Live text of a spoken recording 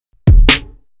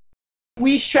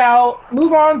we shall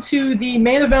move on to the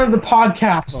main event of the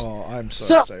podcast. Oh, I'm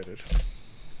so excited.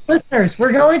 Listeners,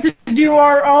 we're going to do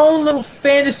our own little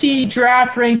fantasy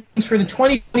draft rankings for the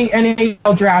 2020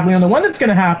 NHL Draft. We don't know when that's going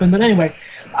to happen, but anyway.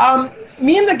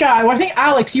 Me and the guy, I think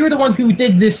Alex, you were the one who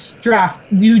did this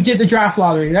draft. You did the draft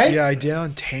lottery, right? Yeah, I did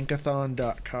on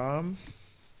tankathon.com.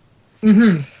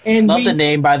 Mm-hmm. And Love the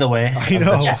name, by the way. I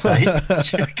know.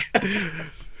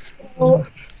 So,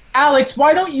 Alex,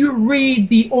 why don't you read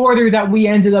the order that we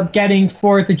ended up getting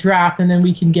for the draft, and then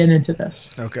we can get into this.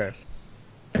 Okay.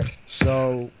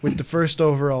 So, with the first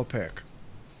overall pick,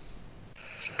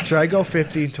 should I go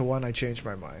 15-1? I changed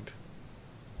my mind.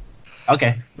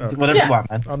 Okay. Whatever you want,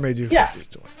 man. I'm going to do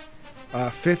 15-1.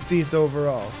 15th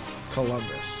overall,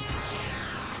 Columbus.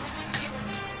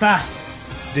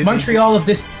 Montreal of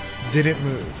this. Didn't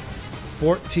move.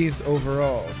 14th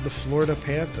overall, the Florida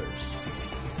Panthers.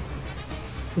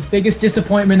 The biggest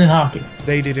disappointment in hockey.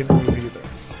 They didn't move either.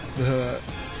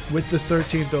 With the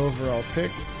 13th overall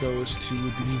pick goes to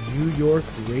the New York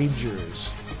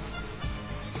Rangers.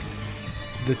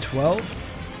 The 12th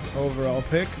overall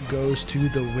pick goes to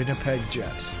the Winnipeg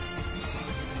Jets.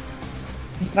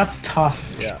 That's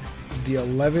tough. Yeah. The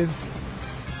 11th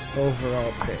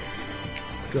overall pick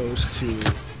goes to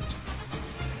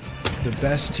the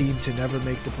best team to never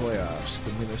make the playoffs,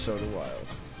 the Minnesota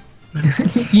Wild.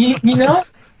 you know,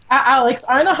 Alex,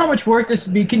 I know how much work this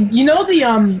would be.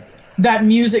 The that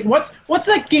music? What's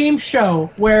that game show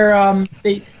where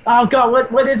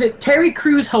what is it? Terry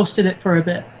Crews hosted it for a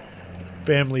bit.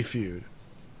 Family Feud.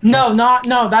 No,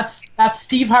 that's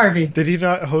Steve Harvey. Did he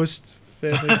not host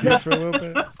Family Feud for a little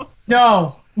bit?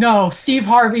 No, Steve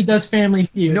Harvey does Family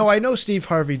Feud. No, I know Steve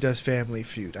Harvey does Family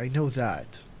Feud. I know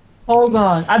that. Hold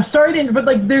on. I'm sorry but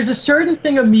there's a certain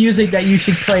thing of music that you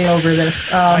should play over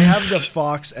this. I have the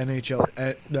Fox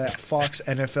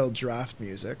NFL draft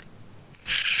music.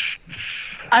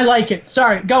 I like it.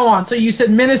 Sorry, go on. So you said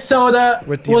Minnesota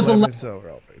with the 11th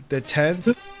overall pick. The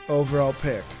 10th overall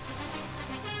pick,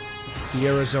 the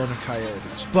Arizona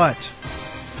Coyotes. But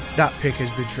that pick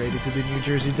has been traded to the New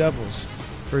Jersey Devils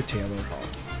for Taylor Hall.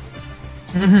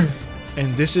 Mm-hmm.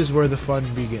 And this is where the fun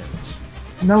begins.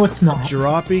 No, it's not.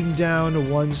 Dropping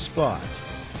down one spot.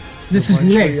 This is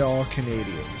Montreal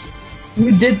Canadiens.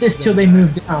 You did this till they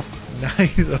moved down.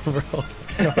 9th overall.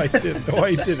 No, I didn't. No,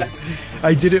 I didn't.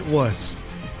 I did it once.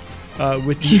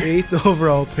 With the 8th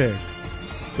overall pick,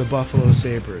 the Buffalo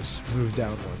Sabres moved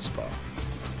down one spot.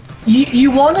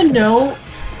 You want to know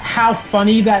how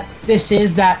funny that this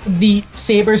is, that the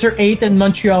Sabres are 8th and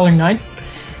Montreal are 9th?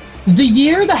 The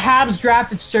year the Habs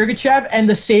drafted Sergachev and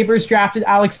the Sabres drafted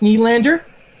Alex Nylander,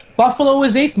 Buffalo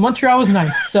was 8th, Montreal was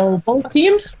 9th. So both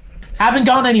teams haven't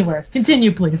gone anywhere.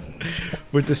 Continue, please.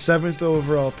 With the 7th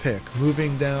overall pick,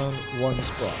 moving down one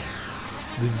spot,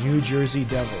 the New Jersey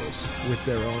Devils with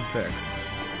their own pick.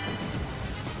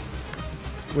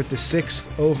 With the 6th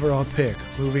overall pick,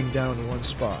 moving down one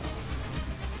spot,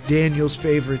 Daniel's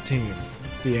favorite team,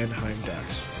 the Anaheim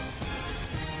Ducks.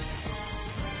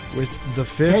 With the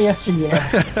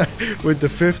 5th, with the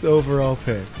 5th overall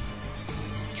pick,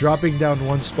 dropping down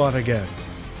one spot again,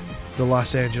 the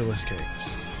Los Angeles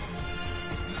Kings.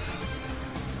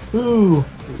 Ooh.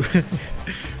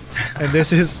 And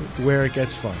this is where it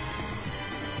gets fun.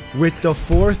 With the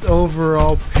 4th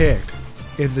overall pick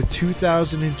in the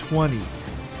 2020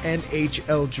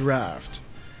 NHL Draft,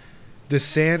 the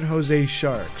San Jose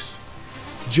Sharks.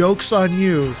 Joke's on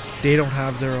you, they don't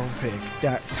have their own pick.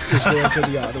 That is going to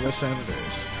the Ottawa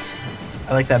Senators.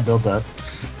 I like that build-up.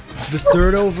 The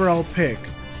 3rd overall pick,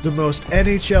 the most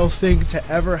NHL thing to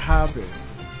ever happen,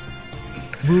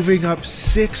 moving up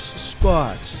 6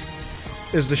 spots,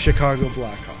 is the Chicago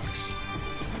Blackhawks.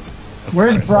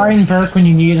 Where's Brian Burke when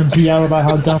you need him to yell about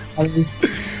how dumb that is?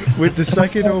 With the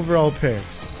 2nd overall pick,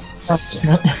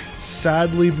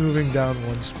 sadly moving down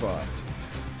one spot,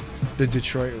 the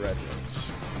Detroit Red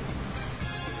Wings.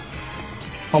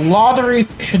 A lottery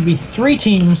should be 3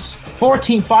 teams, 5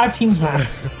 teams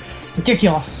max.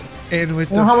 Ridiculous. And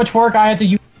with you know how much work I had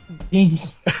to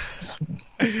use?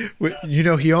 You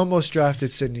know, he almost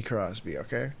drafted Sidney Crosby,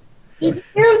 okay? Did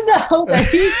you know that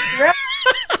he drafted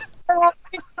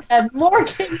and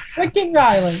Morgan freaking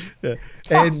Riley? Yeah.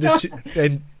 And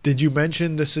did you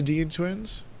mention the Sedin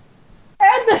twins?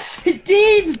 And the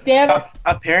Sedins, damn it.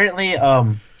 Apparently,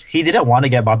 he didn't want to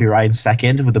get Bobby Ryan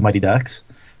second with the Mighty Ducks.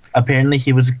 Apparently,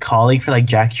 he was calling for like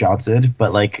Jack Johnson,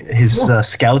 but like his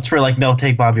scouts were like, "No,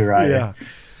 take Bobby Ryan." Yeah.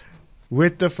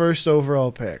 With the 1st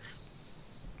overall pick,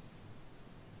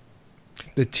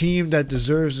 the team that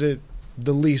deserves it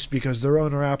the least because their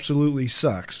owner absolutely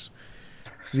sucks,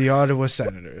 the Ottawa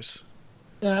Senators.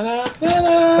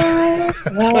 Okay,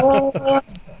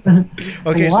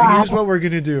 so here's what we're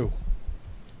gonna do.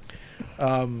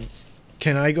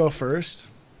 Can I go first?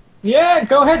 Yeah,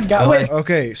 go ahead. Go ahead.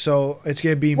 Okay, so it's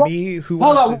gonna be me who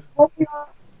Hold wants on. to.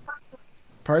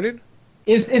 Pardon?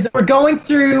 Is that we're going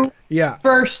through Yeah.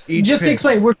 first? Each Just to pick.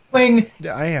 explain, we're doing.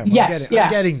 Yeah, I am. Yes, I'm yeah.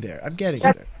 getting there. I'm getting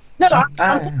Yeah. there. No,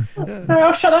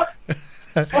 I'll shut up.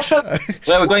 I'll shut up. Wait,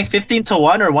 we're going 15 to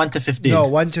 1 or 1 to 15? No,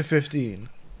 1 to 15.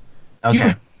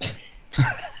 Okay. I'm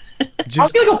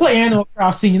Just gonna go play Animal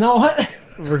Crossing. You know what?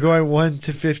 we're going 1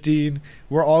 to 15.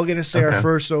 We're all gonna say our Okay.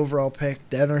 first overall pick,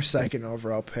 then our second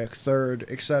overall pick, third,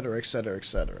 etc., etc.,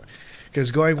 etc.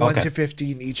 Because going 1 Okay. to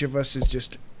 15, each of us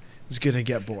is gonna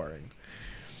get boring.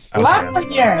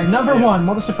 Lafreniere, number one.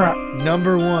 What a surprise.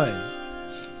 Number 1,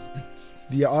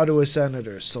 the Ottawa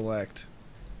Senators select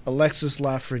Alexis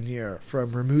Lafreniere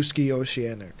from Rimouski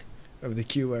Oceanic of the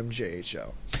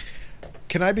QMJHL.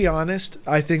 Can I be honest?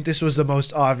 I think this was the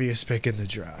most obvious pick in the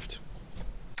draft.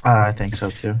 I think so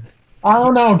too. I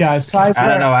don't know, guys. I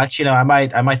don't know. Actually, no. I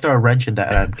might throw a wrench in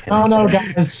that. I'm kidding. I don't know,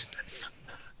 guys.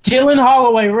 Dylan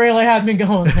Holloway really had me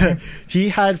going there. He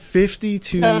had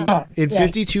 52 Yeah. in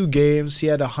 52 games. He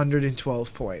had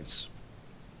 112 points.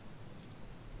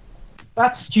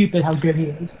 That's stupid how good he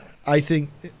is. I think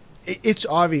it's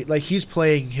obvious. Like, he's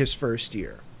playing his first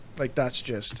year. Like, that's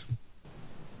just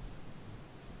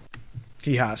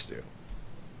he has to.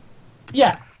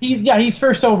 Yeah, he's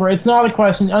first over. It's not a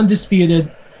question.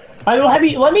 Undisputed. Let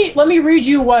me read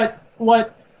you what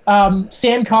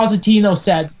Sam Cosentino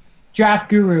said, draft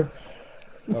guru.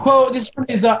 Quote: This is from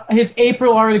his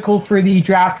April article for the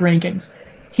draft rankings.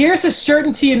 Here's a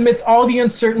certainty amidst all the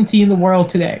uncertainty in the world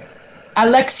today.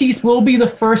 Alexis will be the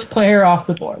first player off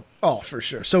the board. Oh, for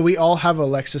sure. So we all have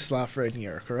Alexis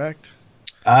Lafreniere, correct?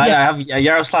 I have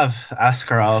Yaroslav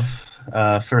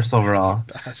Askarov first overall.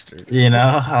 Bastard. You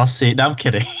know, I'll see. No, I'm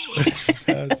kidding.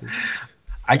 Bastard.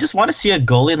 I just want to see a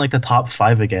goalie in like the top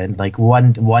 5 again, like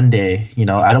one day. You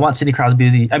know, I don't want Sidney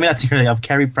Crosby. Not Sidney Crosby. I have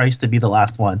Carey Price to be the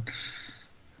last one.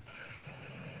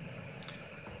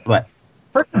 But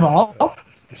First of all,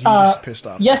 He just pissed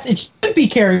off. yes, it should be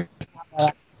carried.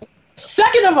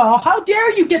 Second of all, how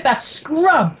dare you get that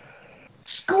scrub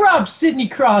Sidney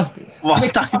Crosby? well, I'm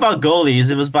talking about goalies.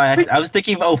 It was by I was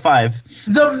thinking of 05.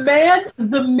 The man,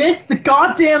 the myth, the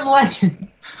goddamn legend,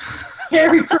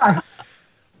 Carey Price.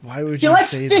 Why would He you likes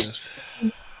say fish. this?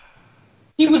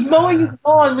 He was mowing his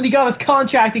lawn when he got his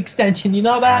contract extension. You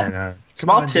know that?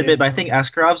 Small Come on, tidbit, Dave. but I think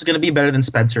Askarov's going to be better than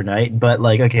Spencer Knight. But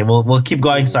like, okay, we'll keep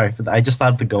going. Sorry, I just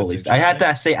thought of the goalies. I had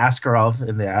to say Askarov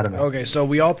in there. I don't know. Okay, so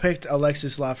we all picked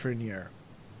Alexis Lafreniere.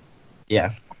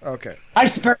 Yeah, Okay.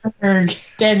 Iceberg,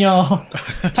 Daniel,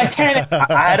 Titanic.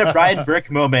 I had a Brian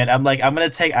Brick moment. I'm like, I'm going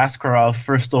to take Askarov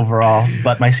first overall,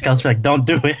 but my scouts were like, don't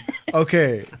do it.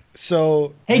 Okay,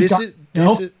 so Hey, this Doc- is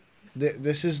no.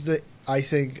 this is the I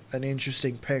think an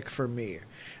interesting pick for me,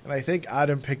 and I think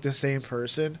Adam picked the same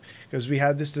person because we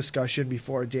had this discussion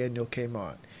before Daniel came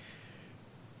on.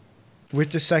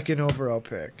 With the second overall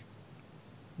pick,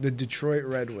 the Detroit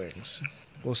Red Wings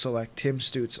will select Tim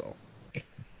Stützle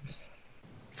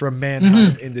from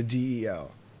Mannheim in the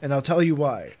DEL, and I'll tell you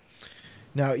why.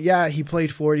 Now, yeah, he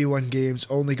played 41 games,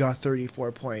 only got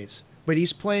 34 points, but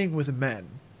he's playing with men.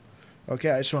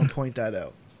 Okay, I just want to point that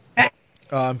out.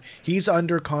 He's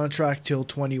under contract till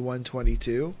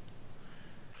 21-22.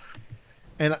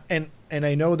 And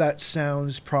I know that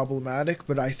sounds problematic,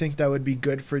 but I think that would be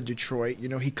good for Detroit. You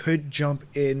know, he could jump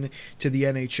in to the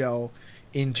NHL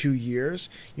in 2 years,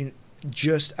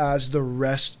 just as the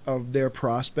rest of their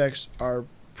prospects are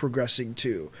progressing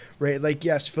too, right? Like,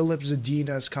 yes, Philip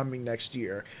Zadina is coming next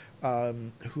year.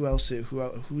 Who's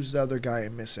the other guy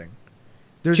I'm missing?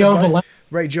 There's Joe a bunch, Valen-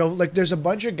 right, Joe. Like, there's a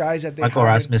bunch of guys that they Michael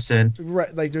haven't- Rasmussen.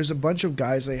 Right, like there's a bunch of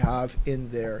guys they have in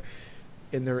their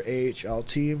AHL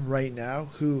team right now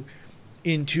who,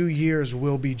 in 2 years,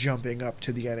 will be jumping up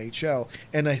to the NHL.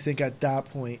 And I think at that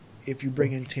point, if you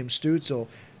bring in Tim Stützle,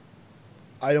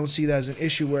 I don't see that as an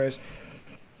issue. Whereas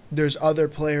there's other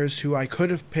players who I could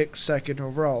have picked second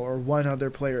overall, or one other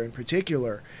player in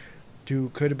particular who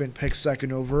could have been picked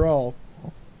second overall,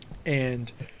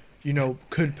 and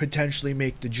could potentially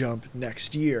make the jump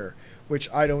next year, which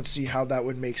I don't see how that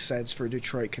would make sense for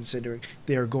Detroit considering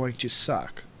they are going to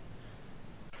suck.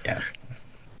 Yeah.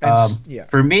 Yeah.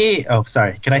 For me,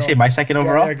 sorry. Can I say my second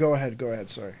overall? Yeah, go ahead.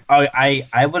 Sorry. Oh,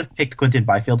 I would have picked Quinton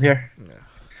Byfield here. Yeah.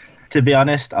 To be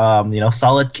honest,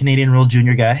 solid Canadian rule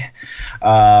junior guy.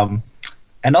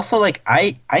 And also, like,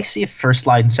 I see first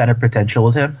line center potential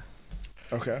with him.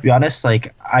 Okay. To be honest,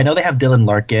 like, I know they have Dylan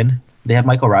Larkin. They have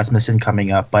Michael Rasmussen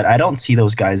coming up, but I don't see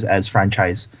those guys as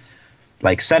franchise,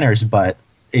 like, centers. But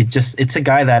it's a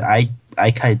guy that I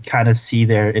kind of see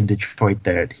there in Detroit.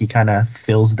 There, he kind of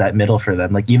fills that middle for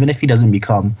them. Like even if he doesn't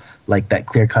become like that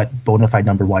clear cut bona fide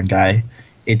number one guy,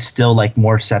 it's still like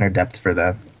more center depth for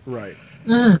them. Right.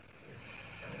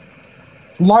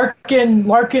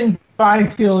 Larkin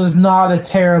Byfield is not a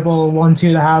terrible 1-2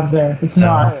 to have there. It's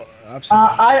not. Oh,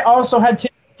 absolutely. I also had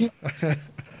Tim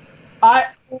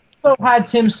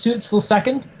Stützle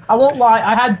second. I won't lie.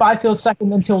 I had Byfield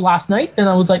second until last night. Then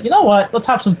I was like, you know what? Let's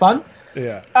have some fun.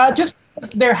 Yeah. Just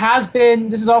there has been.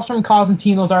 This is also from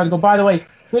Cosentino's article. By the way,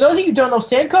 for those of you who don't know,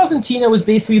 Stan Cosentino was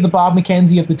basically the Bob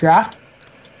McKenzie of the draft.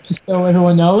 Just so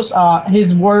everyone knows,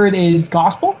 his word is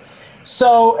gospel.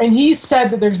 So, and he said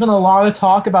that there's been a lot of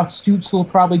talk about Stützle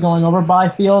probably going over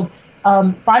Byfield.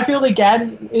 Byfield,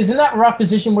 again, is in that rough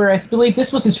position where I believe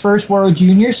this was his first World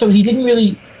Junior, so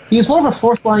he was more of a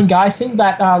fourth-line guy, same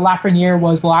that Lafreniere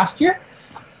was last year.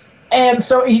 And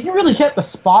so he didn't really get the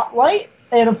spotlight,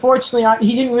 and unfortunately,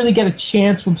 he didn't really get a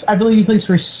chance. I believe he plays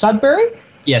for Sudbury.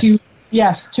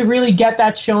 Yes. To really get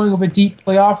that showing of a deep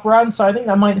playoff run, so I think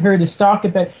that might hurt his stock a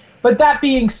bit. But that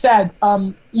being said,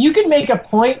 you can make a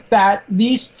point that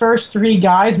these first three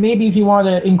guys, maybe if you want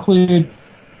to include,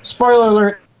 spoiler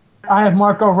alert, I have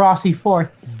Marco Rossi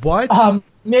fourth. What?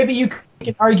 Maybe you could make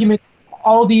an argument,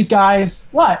 all these guys,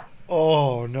 what?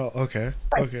 Oh, no. Okay.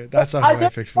 Okay. That's not who I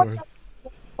picked for.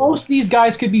 Most of these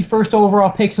guys could be first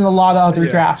overall picks in a lot of other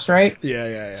drafts, right?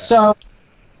 Yeah. So,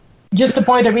 just to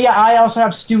point out, I also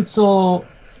have Stützle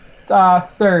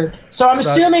third. So I'm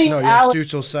assuming No, you have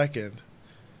Stützle second.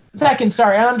 Second,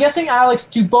 sorry. And I'm guessing, Alex,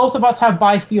 do both of us have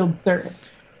Byfield third?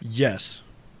 Yes.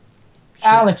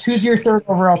 Alex, who's your third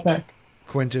overall pick?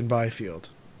 Quinton Byfield.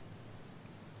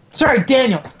 Sorry,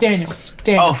 Daniel.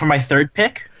 Oh, for my third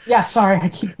pick? Yeah, sorry. I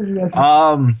keep forgetting.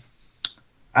 I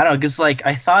don't know, because like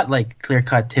I thought like clear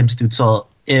cut Tim Stützle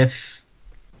if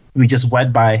we just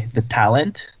went by the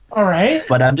talent. All right.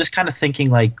 But I'm just kind of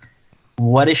thinking like,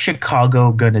 what is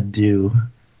Chicago gonna do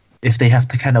if they have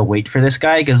to kind of wait for this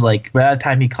guy? Because like by the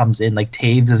time he comes in, like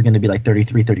Taves is gonna be like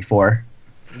 33, 34.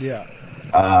 Yeah.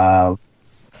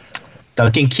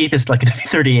 Duncan Keith is like gonna be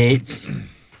 38.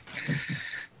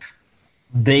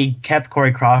 They kept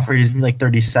Corey Crawford, he's like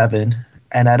 37,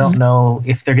 and I don't know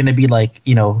if they're gonna be like,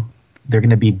 you know, they're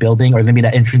gonna be building or they're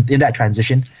gonna be in that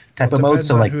transition type of mode.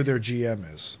 So like who their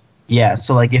GM is. Yeah,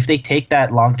 so like if they take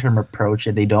that long-term approach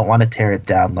and they don't want to tear it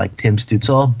down like Tim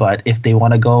Stützle, but if they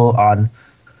want to go on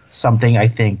something I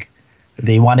think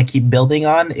they want to keep building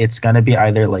on, it's going to be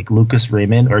either like Lucas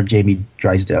Raymond or Jamie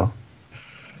Drysdale.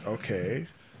 Okay.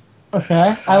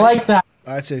 I like that.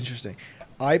 That's interesting.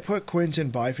 I put Quinton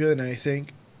Byfield, and I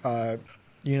think,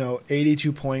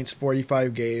 82 points,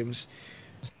 45 games.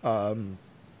 And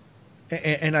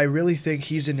I really think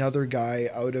he's another guy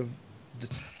out of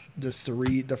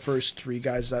the first three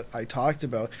guys that I talked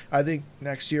about. I think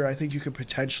next year, you could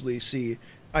potentially see.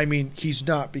 I mean, he's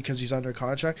not because he's under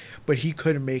contract, but he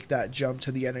could make that jump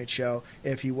to the NHL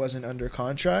if he wasn't under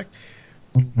contract.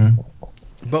 Mm-hmm.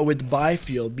 But with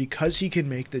Byfield, because he can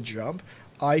make the jump,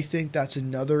 I think that's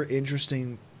another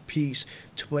interesting piece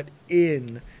to put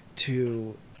in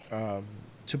to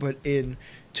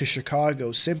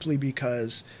Chicago, simply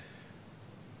because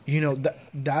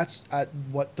that's at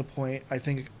what the point I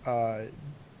think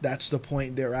that's the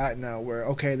point they're at now, where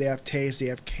okay, they have Taves, they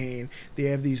have Kane, they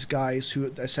have these guys who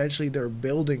essentially they're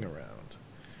building around.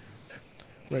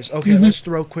 Whereas let's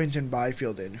throw Quinton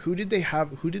Byfield in. Who did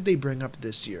they bring up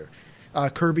this year?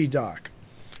 Kirby Dach,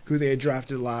 who they had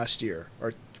drafted last year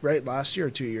or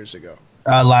 2 years ago.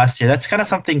 Last year. That's kind of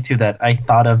something too that I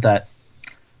thought of, that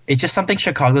it's just something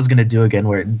Chicago's going to do again,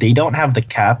 where they don't have the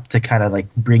cap to kind of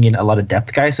like bring in a lot of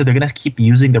depth guys, so they're going to keep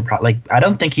using their I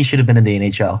don't think he should have been in the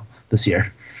NHL this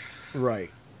year. Right.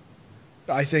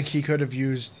 I think he could have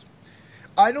used.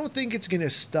 I don't think it's going to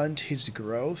stunt his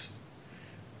growth,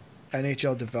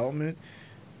 NHL development,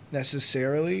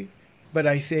 necessarily, but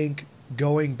I think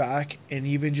going back and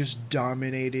even just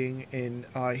dominating, and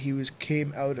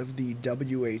came out of the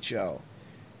WHL.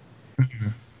 Mm-hmm.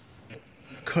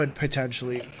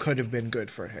 Could have been good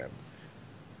for him.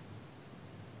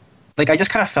 Like I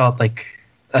just kind of felt like,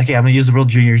 okay, I'm gonna use the World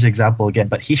Juniors example again,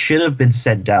 but he should have been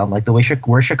set down. Like the way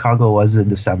where Chicago was in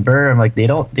December, I'm like they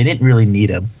didn't really need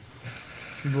him.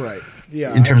 Right.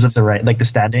 Yeah. In terms of the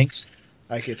standings.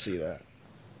 I could see that.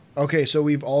 Okay, so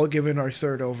we've all given our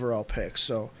third overall pick.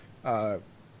 So.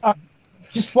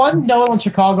 Just one note on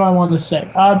Chicago I wanted to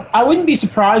say. I wouldn't be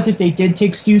surprised if they did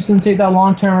take Stützle and take that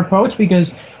long-term approach,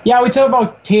 because, we talk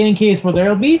about Tatum case where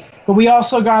they'll be, but we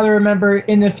also got to remember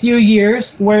in a few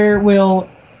years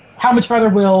how much further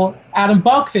will Adam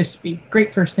Buckfist be?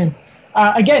 Great first name.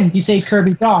 Again, you say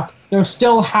Kirby Dach. They'll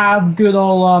still have good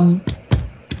old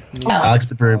Alex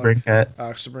the Brinket,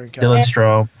 Dylan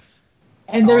Strome,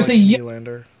 and there's Alex a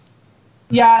Nylander.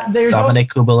 there's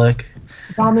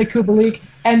Dominic Kubalik,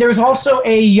 and there's also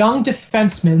a young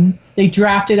defenseman they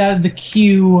drafted out of the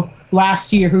queue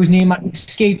last year whose name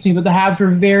escapes me, but the Habs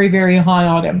were very, very high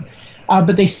on him.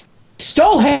 But they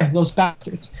stole him, those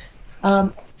bastards.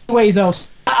 Anyway, though,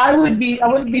 I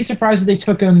wouldn't be surprised if they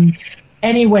took him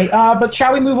anyway. But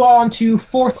shall we move on to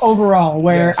 4th overall,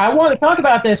 where Yes. I want to talk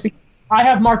about this because I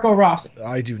have Marco Rossi.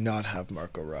 I do not have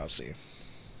Marco Rossi.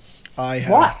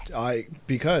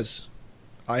 Because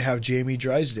I have Jamie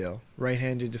Drysdale,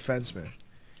 right-handed defenseman.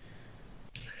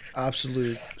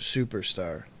 Absolute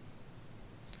superstar.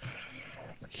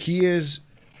 He is,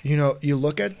 you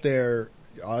look at their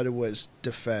Ottawa's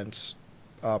defense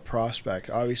prospect.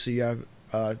 Obviously, you have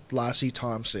Lassie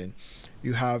Thompson.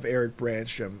 You have Eric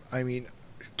Brandstrom. I mean,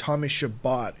 Thomas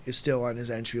Chabot is still on his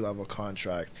entry-level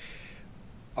contract.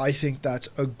 I think that's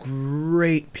a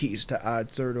great piece to add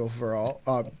 4th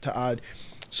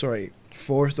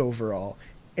overall,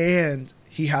 and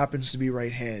he happens to be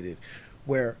right-handed,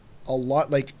 where a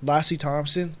lot, like Lassie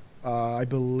Thompson, I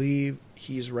believe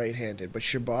he's right-handed, but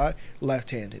Chabot,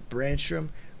 left-handed. Brandstrom,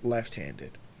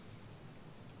 left-handed.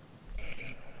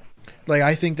 Like,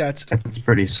 I think that's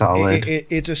pretty solid.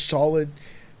 It's a solid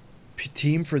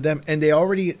team for them, and they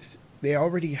already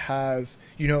have.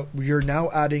 You're now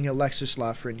adding Alexis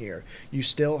Lafreniere. You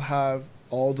still have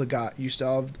all the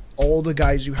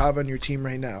guys you have on your team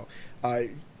right now.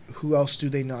 Who else do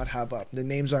they not have up? The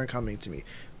names aren't coming to me.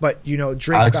 But, Drake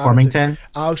Alex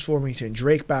Formington,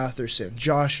 Drake Batherson,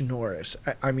 Josh Norris.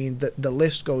 I mean, the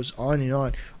list goes on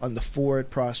and on the forward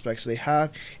prospects they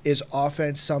have. Is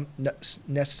offense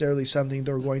necessarily something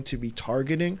they're going to be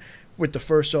targeting with the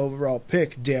 1st overall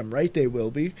pick? Damn right they will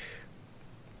be.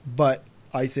 But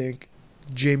I think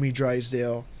Jamie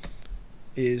Drysdale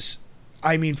is...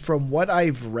 I mean, from what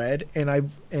I've read, and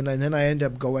then I end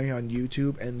up going on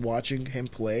YouTube and watching him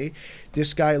play,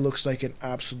 this guy looks like an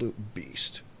absolute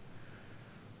beast.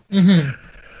 Mm-hmm.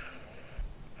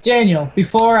 Daniel,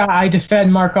 before I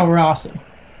defend Marco Rossi.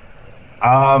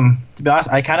 To be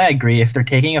honest, I kind of agree. If they're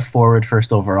taking a forward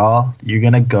 1st overall, you're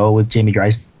going to go with Jamie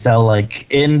Drysdale.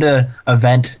 Like, in the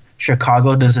event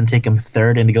Chicago doesn't take him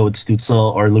 3rd and they go with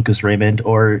Stützle or Lucas Raymond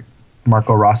or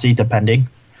Marco Rossi, depending.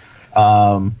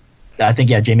 I think,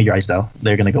 Jamie Drysdale.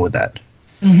 They're going to go with that.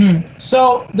 Mm-hmm.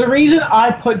 So the reason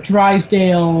I put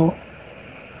Drysdale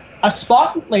a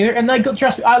spot later, and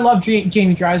trust me, I love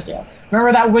Jamie Drysdale.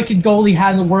 Remember that wicked goal he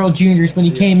had in the World Juniors when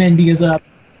he came in because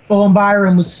Bowen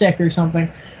Byron was sick or something.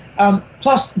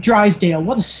 Plus Drysdale,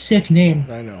 what a sick name.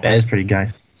 I know. That is pretty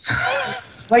nice.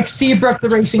 Like Seabrook the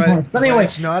racing horse. But anyway.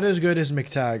 It's not as good as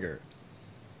McTaggart.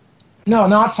 No,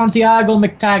 not Santiago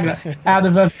McTaggart out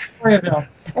of Victoriaville.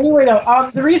 Anyway,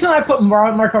 though, the reason I put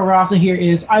Marco Rossi here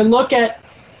is I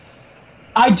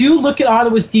do look at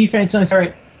Ottawa's defense and I say, all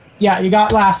right, you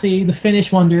got Lassie, the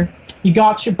Finnish wonder. You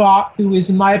got Chabot, who is,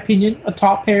 in my opinion, a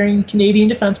top-pairing Canadian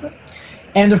defenseman.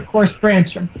 And, of course,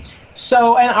 Brandstrom.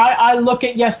 So, and I look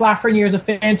at, Lafreniere is a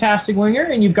fantastic winger,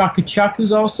 and you've got Kachuk,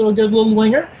 who's also a good little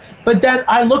winger. But then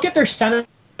I look at their center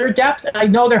depth, and I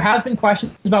know there has been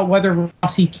questions about whether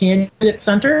Rossi can get at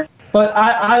center, but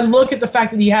I look at the fact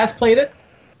that he has played it.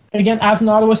 Again, as an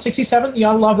Ottawa 67, you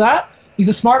gotta love that. He's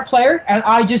a smart player, and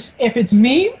if it's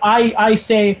me, I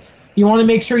say you want to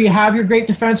make sure you have your great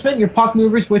defensemen, your puck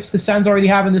movers, which the Sens already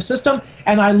have in the system,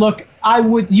 and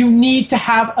you need to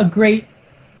have a great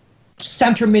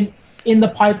centerman in the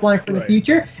pipeline for the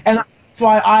future, and that's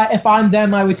why if I'm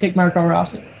them, I would take Marco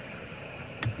Rossi.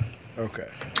 Okay.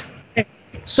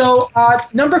 So,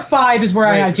 number 5 is where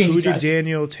I had Jamie. Who did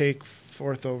Daniel take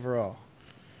 4th overall?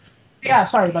 Yeah,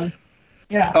 sorry, buddy.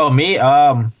 Yeah. Oh, me?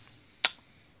 What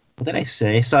did I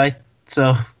say? So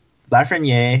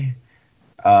Lafreniere,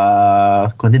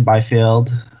 Quinton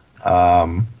Byfield.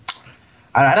 I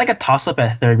had like a toss-up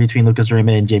at 3rd between Lucas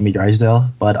Raymond and Jamie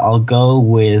Drysdale, but I'll go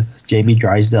with Jamie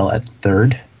Drysdale at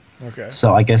 3rd. Okay.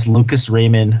 So I guess Lucas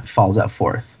Raymond falls at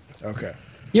 4th. Okay.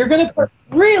 You're going to put...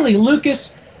 Really,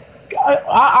 Lucas...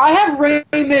 I have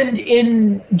Raymond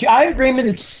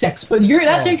at 6, but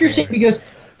that's interesting because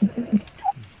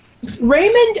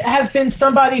Raymond has been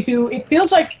somebody who it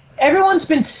feels like everyone's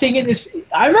been singing this.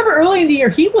 I remember early in the year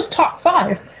he was top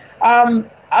 5.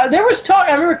 There was talk.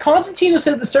 I remember Constantino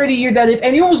said at the start of the year that if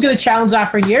anyone was going to challenge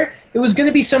Lafreniere, it was going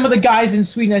to be some of the guys in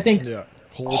Sweden. I think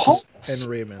Holtz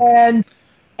and Raymond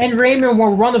and Raymond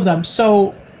were one of them.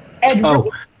 So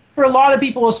for a lot of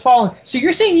people has fallen. So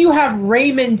you're saying you have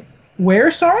Raymond.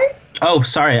 Where, sorry? Oh,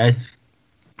 sorry.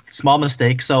 Small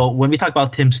mistake. So when we talk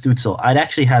about Tim Stützle, I'd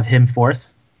actually have him 4th.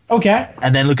 Okay.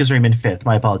 And then Lucas Raymond 5th.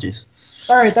 My apologies.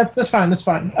 All right, that's fine. That's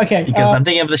fine. Okay. Because I'm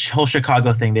thinking of the whole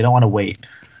Chicago thing. They don't want to wait.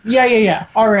 Yeah.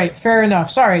 All right, fair enough.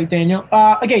 Sorry, Daniel.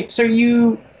 Okay, so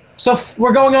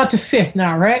we're going on to 5th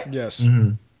now, right? Yes.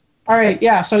 Mm-hmm. All right,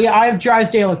 yeah. So I have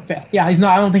Drysdale at 5th. Yeah, he's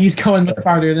not. I don't think he's going much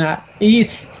farther than that.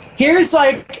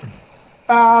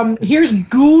 Here's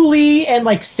Gooley and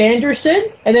like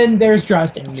Sanderson, and then there's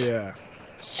Drysdale. Yeah.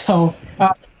 So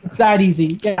it's that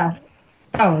easy. Yeah.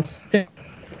 That was 5th.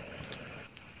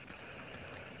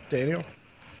 Daniel?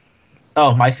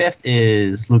 Oh, my 5th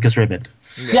is Lucas Raymond.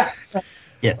 Yeah.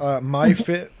 Yes. My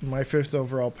fifth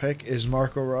overall pick is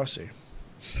Marco Rossi.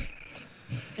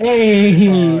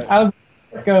 Hey, I'll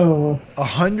go.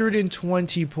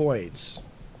 120 points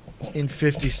in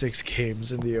 56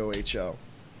 games in the OHL.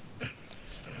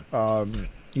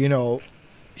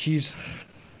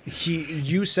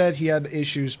 You said he had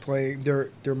issues playing.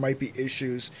 There might be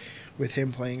issues with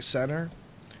him playing center.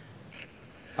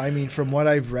 I mean, from what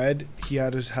I've read, he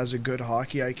has a good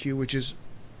hockey IQ, which is,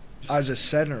 as a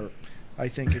center, I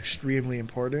think extremely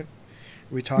important.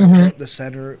 We talk about the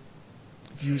center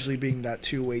usually being that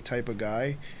two-way type of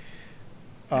guy.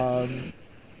 My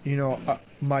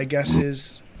guess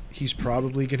is he's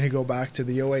probably going to go back to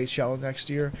the OHL next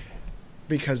year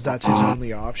because that's his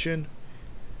only option.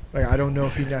 Like, I don't know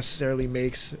if he necessarily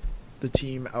makes the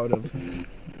team out of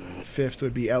 5th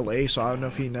would be LA, so I don't know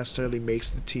if he necessarily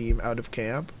makes the team out of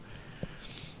camp.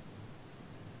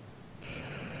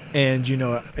 And,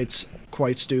 it's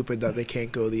quite stupid that they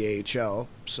can't go the AHL,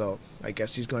 so I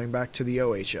guess he's going back to the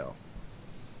OHL.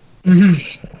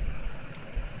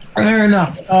 Fair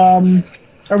enough.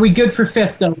 Are we good for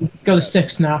 5th, though? Go to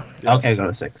 6th now. Yes. Okay, go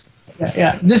to 6th.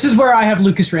 Yeah. This is where I have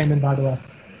Lucas Raymond, by the way.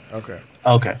 Okay.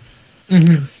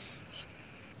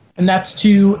 And that's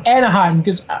to Anaheim,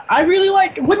 because I really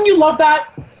like... Wouldn't you love that?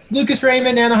 Lucas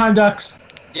Raymond, Anaheim Ducks.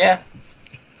 Yeah.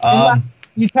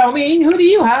 You tell me, who do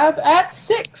you have at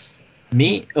 6th?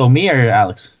 Me? Oh, me or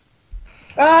Alex?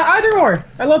 Either or.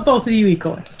 I love both of you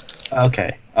equally.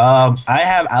 Okay. I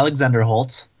have Alexander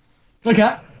Holtz.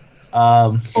 Okay.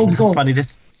 It's funny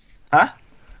to... Huh?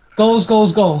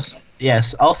 Goals.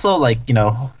 Yes. Also,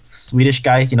 Swedish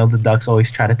guy, the Ducks always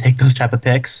try to take those type of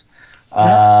picks. They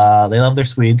love their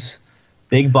Swedes.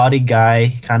 Big body guy,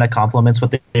 kind of complements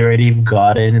what they already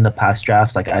gotten in the past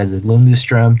drafts, like Isaac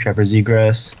Lundestrom, Trevor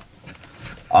Zegras.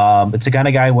 It's a kind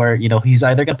of guy where, he's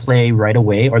either going to play right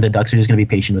away or the Ducks are just going to be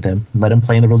patient with him. Let him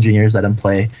play in the World Juniors, let him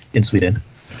play in Sweden.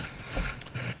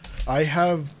 I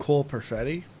have Cole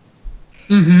Perfetti.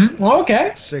 Well,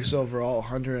 okay. 6 overall,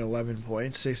 111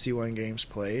 points, 61 games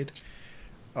played.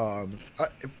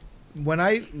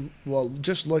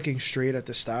 Just looking straight at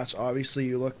the stats,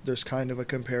 obviously there's kind of a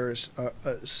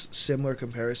similar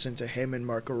comparison to him and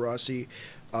Marco Rossi.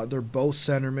 They're both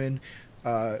centermen.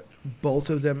 Both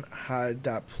of them had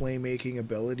that playmaking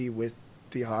ability with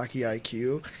the hockey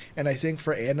IQ. And I think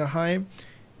for Anaheim,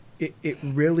 it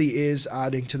really is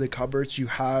adding to the cupboards. You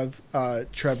have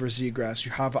Trevor Zegras,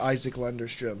 you have Isaac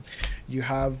Lundestrom, you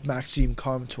have Maxime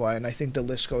Comtois, and I think the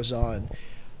list goes on.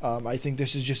 I think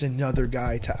this is just another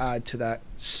guy to add to that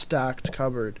stacked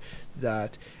cupboard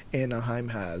that Anaheim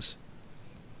has.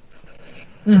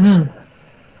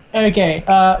 Okay,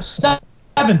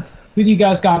 7th. Who do you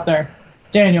guys got there?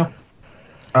 Daniel.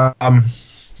 I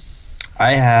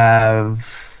have...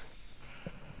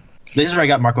 This is where I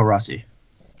got Marco Rossi.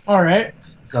 All right.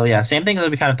 So, yeah, same thing that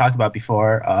we kind of talked about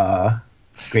before.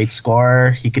 Great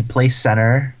scorer. He could play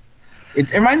center.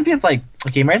 It reminds me of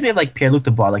Pierre-Luc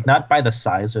Dubois, not by the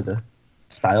size or the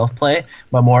style of play,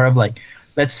 but more of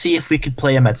let's see if we could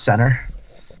play him at center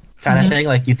kind of thing.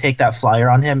 You take that flyer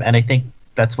on him, and I think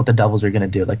that's what the Devils are going to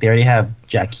do. They already have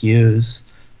Jack Hughes,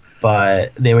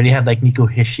 but they already have Nico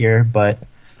Hischier, but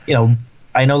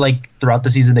I know throughout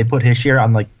the season they put Hischier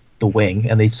on the wing,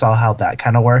 and they saw how that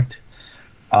kind of worked.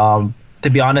 To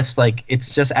be honest, it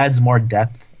just adds more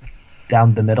depth down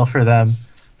the middle for them.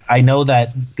 I know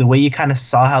that the way you kind of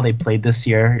saw how they played this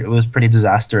year, it was pretty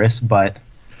disastrous, but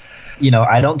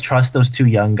I don't trust those two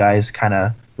young guys kind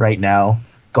of right now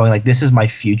going this is my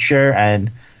future, and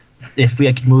if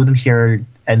we could move them here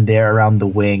and there around the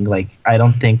wing, I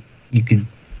don't think you could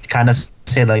kind of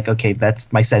say okay,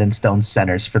 that's my set in stone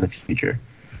centers for the future.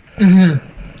 Okay.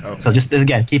 So just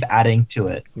again, keep adding to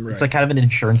it. Right. It's kind of an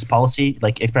insurance policy,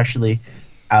 especially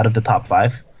out of the top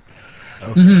 5.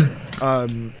 Okay.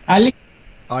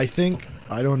 I think,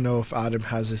 I don't know if Adam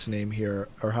has his name here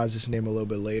or has his name a little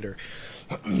bit later,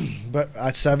 but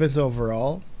at 7th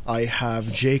overall, I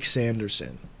have Jake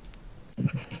Sanderson.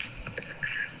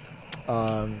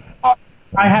 I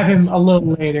have him a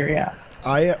little later, yeah.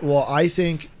 I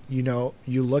think, you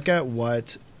look at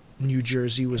what New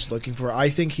Jersey was looking for. I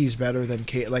think he's better than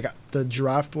Kate. Like the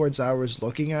draft boards I was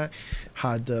looking at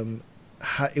had them.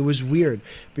 It was weird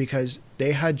because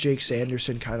they had Jake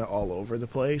Sanderson kind of all over the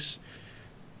place.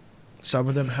 Some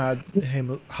of them had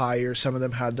him higher, some of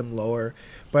them had them lower.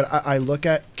 But I look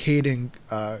at Caden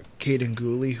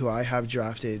Gooley, who I have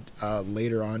drafted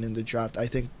later on in the draft. I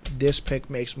think this pick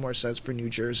makes more sense for New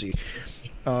Jersey.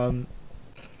 They're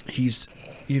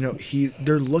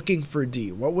looking for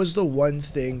D. What was the one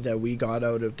thing that we got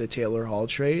out of the Taylor Hall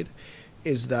trade?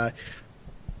 Is that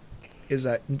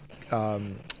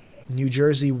New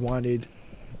Jersey wanted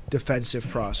defensive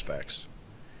prospects.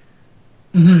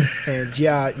 Mm-hmm. And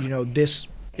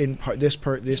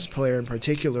this player in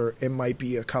particular, it might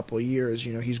be a couple of years.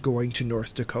 He's going to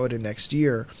North Dakota next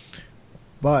year,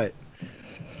 but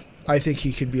I think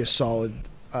he could be a solid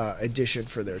addition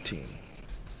for their team.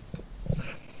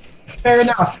 Fair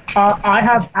enough. I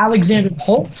have Alexander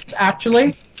Holtz,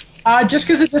 actually. Just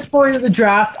because at this point of the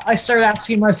draft, I started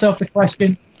asking myself the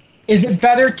question, is it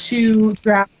better to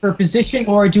draft for a position,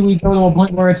 or do we go to a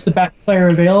point where it's the best player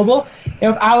available?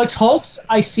 If Alex Holtz,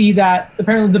 I see that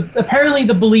apparently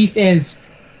the belief is,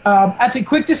 as a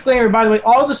quick disclaimer, by the way,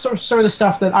 all the sort of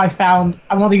stuff that I found,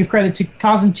 I want to give credit to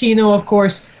Cosentino, of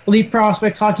course, Elite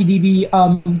Prospects, Hockey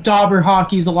DB, Dauber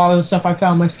Hockey is a lot of the stuff I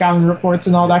found in my scouting reports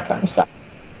and all that kind of stuff.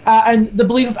 And the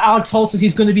belief of Alex Holtz is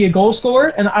he's going to be a goal scorer,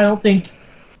 and I don't think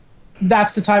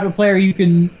that's the type of player you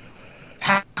can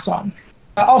pass on.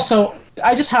 Also,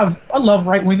 I love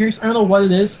right wingers. I don't know what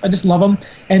it is. I just love them.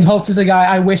 And Holtz is a guy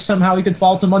I wish somehow he could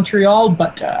fall to Montreal,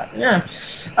 but yeah.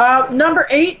 Number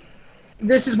 8,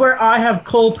 this is where I have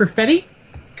Cole Perfetti,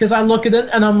 because I look at it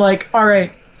and I'm like, all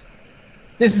right,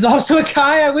 this is also a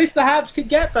guy I wish the Habs could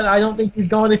get, but I don't think he's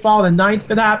going to fall in the 9th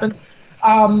if it happens.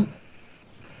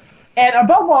 And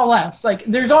above all else, like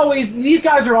these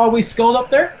guys are always skilled up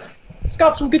there. He's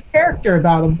got some good character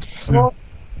about him. Well,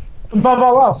 above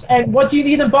all else. And what do you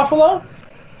need in Buffalo?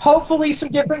 Hopefully some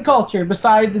different culture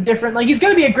besides the different... Like, he's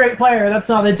going to be a great player, that's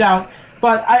not a doubt.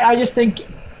 But I just think...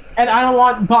 And I don't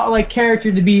want,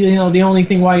 character to be, the only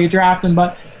thing while you draft him.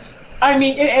 But, I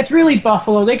mean, it's really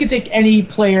Buffalo. They could take any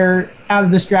player out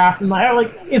of this draft. And,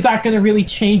 is that going to really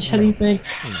change anything?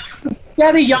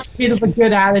 Get a young kid with a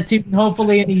good attitude, and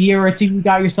hopefully in a year or two you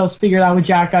got yourselves figured out with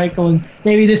Jack Eichel, and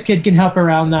maybe this kid can help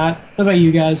around that. What about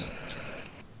you guys?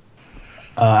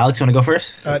 Alex, you want to go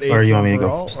first? Or you want me to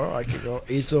go? Oh, I could go.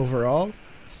 8th overall,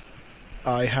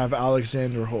 I have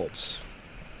Alexander Holtz.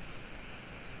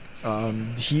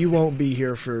 He won't be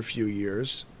here for a few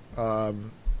years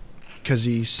because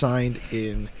he signed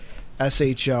in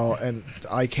SHL, and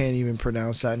I can't even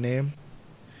pronounce that name.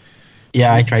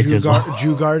 Yeah, I tried to as well.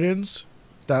 Jew Gardens?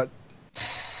 That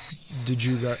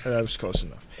was close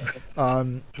enough.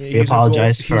 We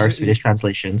apologize for our Swedish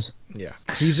translations. Yeah,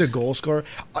 he's a goal scorer.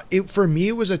 For me,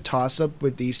 it was a toss-up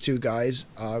with these two guys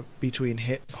between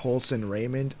Holtz and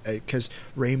Raymond, because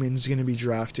Raymond's going to be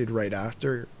drafted right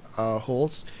after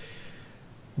Holtz.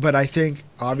 But I think,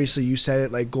 obviously, you said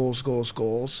it, like, goals.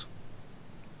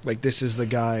 Like, this is the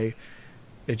guy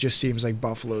it just seems like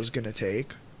Buffalo's going to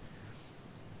take.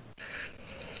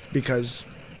 Because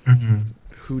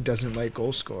who doesn't like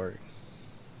goal scoring?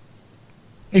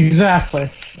 Exactly.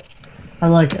 I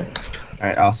like it. All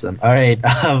right, awesome. All right,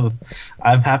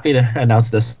 I'm happy to announce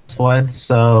this one.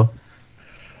 So,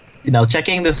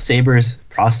 checking the Sabres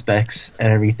prospects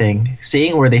and everything,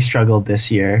 seeing where they struggled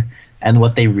this year and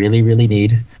what they really, really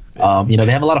need. They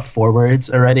have a lot of forwards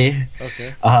already.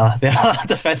 Okay. They have a lot of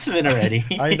defensemen already.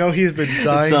 I know he's been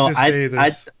dying to say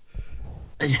this.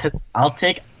 I'll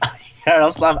take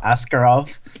Yaroslav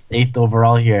Askarov, 8th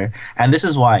overall here. And this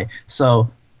is why.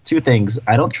 So, 2 things.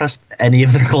 I don't trust any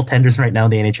of their goaltenders right now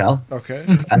in the NHL. Okay.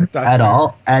 At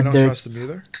all. And I don't trust them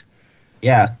either.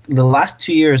 Yeah. The last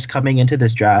 2 years coming into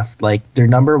this draft, their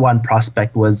number 1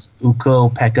 prospect was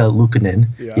Ukko-Pekka Luukkonen.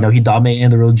 Yeah. He dominated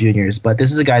in the World Juniors. But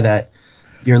this is a guy that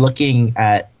you're looking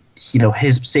at,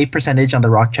 his save percentage on the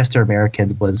Rochester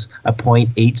Americans was a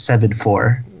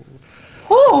 .874.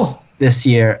 Oh! This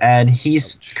year, and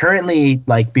he's currently,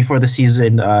 before the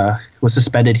season was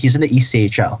suspended, he's in the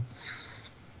ECHL.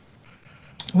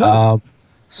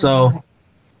 So,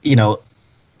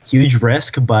 huge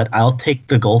risk, but I'll take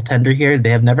the goaltender here. They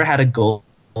have never had a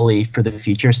goalie for the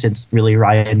future since really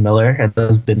Ryan Miller, and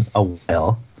that's been a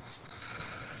while.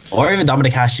 Or even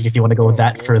Dominic Hasek if you want to go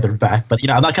that further back. But,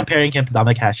 I'm not comparing him to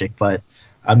Dominic Hasek, but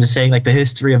I'm just saying, the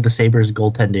history of the Sabres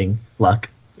goaltending luck.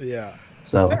 Yeah.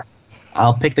 So...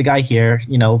 I'll pick the guy here.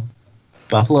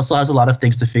 Buffalo still has a lot of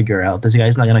things to figure out. This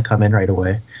guy's not going to come in right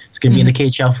away. He's going to be in the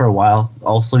KHL for a while.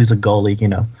 Also, he's a goalie,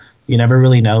 You never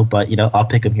really know, but, I'll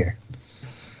pick him here.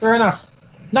 Fair enough.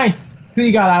 Ninth. Who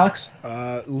you got, Alex?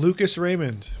 Lucas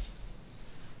Raymond.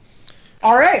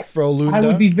 All right. Frolunda. I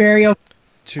would be very open.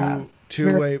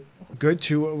 Two-way,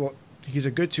 well, he's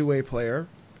a good two-way player,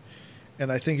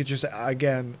 and I think it's just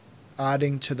again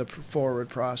adding to the forward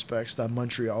prospects that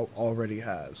Montreal already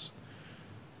has.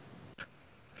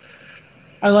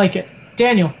 I like it,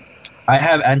 Daniel. I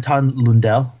have Anton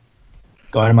Lundell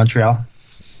going to Montreal.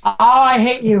 Oh, I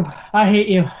hate you. I hate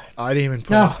you. I didn't even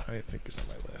put No. him. I think it's on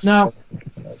my list. No.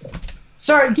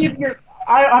 Sorry.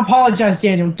 I apologize,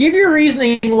 Daniel. Give your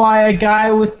reasoning why a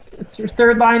guy with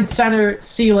third line center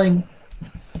ceiling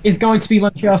is going to be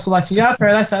Montreal selection. Yeah, that's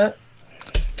right. I said it.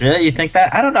 Really, you think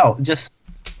that? I don't know. Just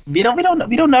we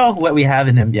don't know what we have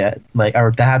in him yet. Like,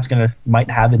 or the Habs might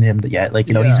have in him yet. Like,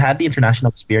 he's had the international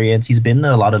experience. He's been in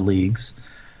a lot of leagues.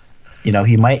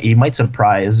 He might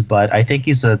surprise, but I think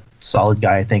he's a solid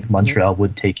guy. I think Montreal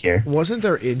would take care. Wasn't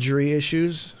there injury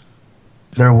issues?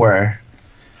 There were.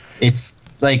 It's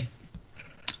like,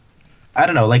 I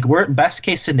don't know. Like, we're best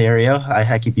case scenario.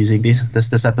 I keep using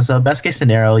this episode. Best case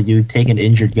scenario, you take an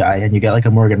injured guy and you get like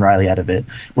a Morgan Riley out of it.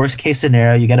 Worst case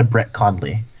scenario, you get a Brett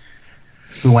Conley,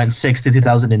 who went 6 to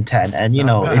 2010, and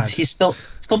he still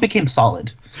became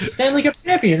solid. Stanley Cup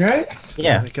champion, right?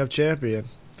 Stanley Cup champion.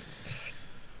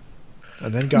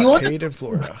 And then got paid in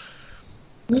Florida.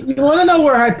 You want to know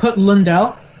where I put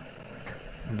Lundell?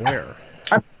 Where?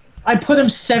 I put him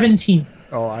 17th.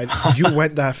 Oh, you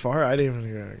went that far? I didn't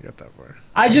even get that far.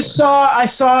 I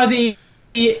saw the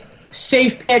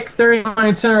safe pick third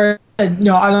line center. I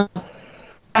don't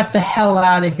get the hell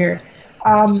out of here.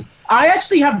 I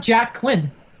actually have Jack Quinn.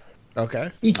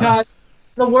 Okay. Because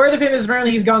the word of him is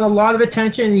apparently he's gotten a lot of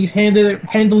attention and he's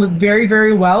handled it very,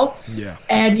 very well. Yeah.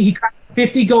 And he got a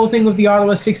 50-goal thing with the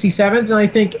Ottawa 67s, and I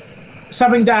think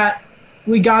something that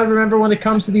we got to remember when it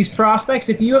comes to these prospects,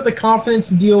 if you have the confidence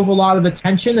to deal with a lot of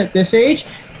attention at this age,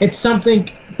 it's something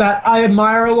that I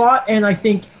admire a lot, and I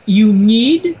think you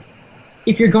need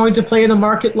if you're going to play in a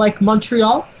market like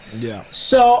Montreal. Yeah.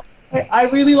 So I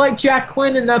really like Jack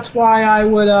Quinn, and that's why I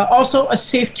would also a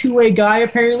safe two-way guy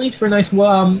apparently for a nice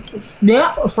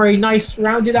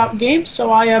rounded out game.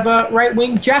 So I have a right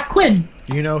wing Jack Quinn.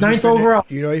 Ninth overall.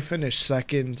 He finished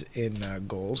second in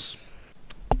goals.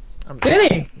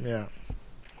 Did he? Yeah.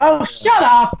 Oh, shut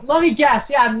up! Let me guess.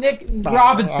 Yeah, Nick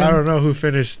Robinson. I don't know who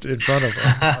finished in front of him.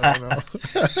 I don't know.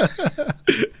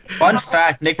 Fun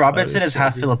fact: Nick Robinson is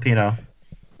half Filipino.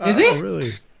 Is he? Oh, really?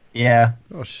 Yeah.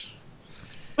 Oh,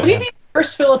 Would he be the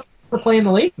first Filipino to play in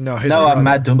the league? No,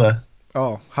 Matt Dumba.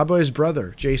 Oh, how about his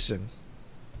brother, Jason?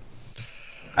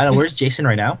 I don't know. Where's Jason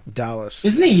right now? Dallas.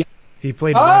 Isn't he? He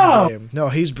played one game. No,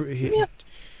 he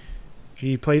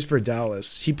plays for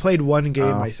Dallas. He played one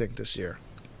game, I think, this year.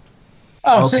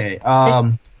 Oh, okay.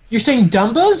 So you're saying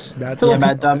Dumba's? Matt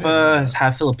Dumba is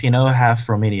half Filipino, half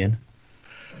Romanian.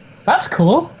 That's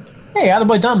cool. Hey,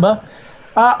 attaboy Dumba.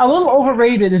 A little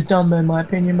overrated is Dumba, in my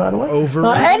opinion, by the way.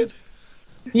 Overrated?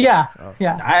 Yeah.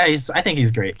 I think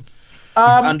he's great. He's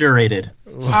underrated.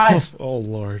 Oh,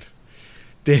 Lord.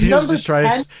 Daniel's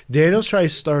trying to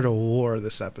start a war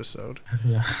this episode.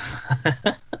 Yeah.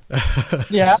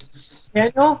 Yeah.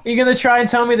 Daniel, you going to try and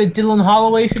tell me that Dylan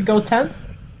Holloway should go 10th?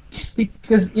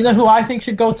 Because you know who I think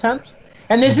should go 10th?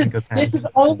 And this is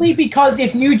only because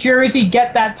if New Jersey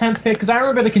get that 10th pick, because I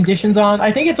remember the conditions on,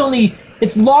 I think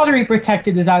it's lottery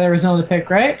protected is that Arizona pick,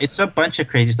 right? It's a bunch of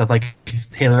crazy stuff. Like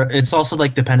Taylor, it's also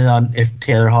like dependent on if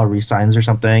Taylor Hall resigns or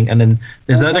something, and then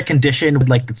there's another condition with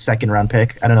like the second round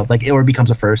pick. I don't know, like it or becomes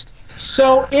a first.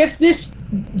 So if this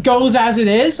goes as it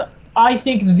is, I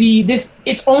think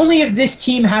it's only if this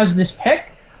team has this pick.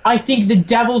 I think the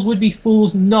Devils would be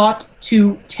fools not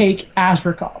to take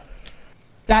Azrakov.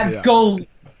 That goalie.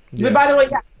 Yes. By the way,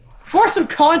 for some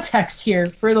context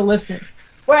here for the listeners,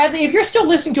 well, if you're still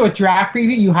listening to a draft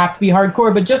preview, you have to be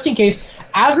hardcore, but just in case,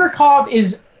 Azrakov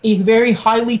is a very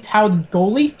highly touted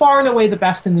goalie, far and away the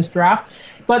best in this draft.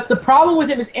 But the problem with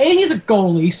him is, A, he's a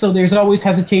goalie, so there's always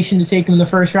hesitation to take him in the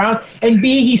first round, and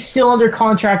B, he's still under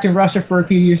contract in Russia for a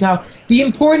few years now. The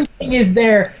important thing is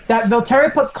there that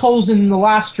Valtteri Podkolzin in the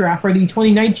last draft, or the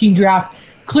 2019 draft,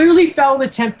 clearly failed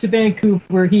attempt to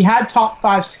Vancouver. He had top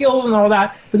 5 skills and all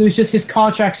that, but it was just his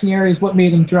contract scenario is what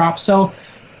made him drop. So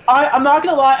I'm not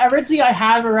going to lie. Originally, I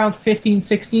had him around 15,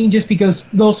 16 just because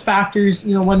those factors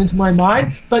went into my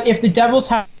mind. But if the Devils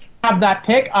have that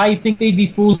pick, I think they'd be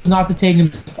fools not to take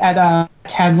him at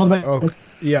 10. What about okay.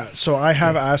 Yeah, so I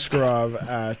have Askarov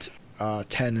at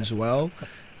 10 as well.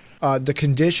 The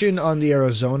condition on the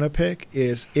Arizona pick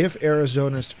is if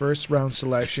Arizona's first-round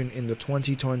selection in the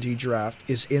 2020 draft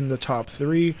is in the top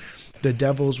 3, the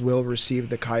Devils will receive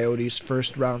the Coyotes'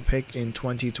 first-round pick in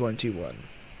 2021.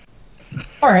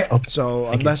 All right. So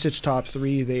unless it's top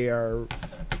 3, they are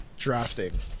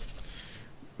drafting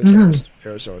with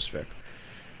Arizona's pick.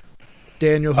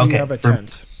 Daniel, who do you have at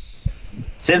 10th?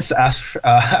 Since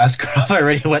Askarov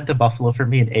already went to Buffalo for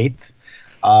me in 8th,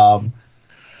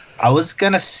 I was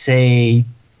going to say,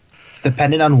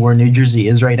 depending on where New Jersey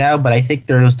is right now, but I think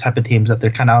they're those type of teams that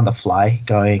they're kind of on the fly,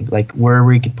 going like where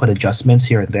we could put adjustments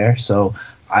here and there. So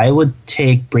I would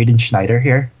take Braden Schneider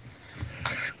here.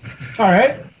 All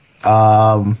right.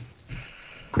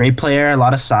 Great player, a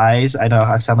lot of size. I know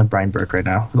I sound like Brian Burke right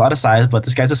now. A lot of size, but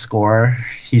this guy's a scorer.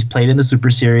 He's played in the Super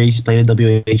Series. He's played in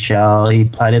WHL. He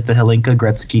played at the Helinka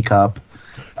Gretzky Cup.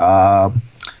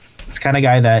 It's kind of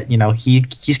guy that, he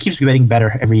just keeps getting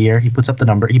better every year. He puts up the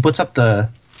number. He puts up the...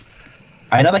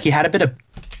 I know he had a bit of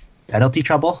penalty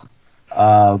trouble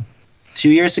 2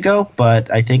 years ago, but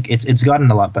I think it's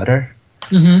gotten a lot better.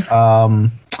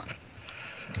 One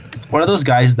of those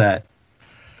guys that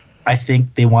I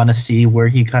think they want to see where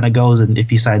he kind of goes and if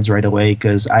he signs right away,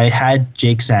 because I had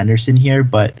Jake Sanderson here,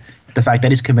 but the fact that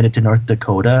he's committed to North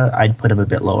Dakota, I'd put him a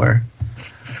bit lower.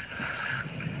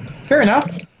 Fair enough.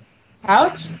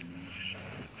 Alex?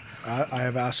 I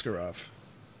have Askarov.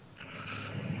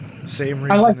 Same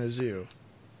reason as you.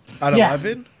 At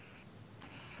 11?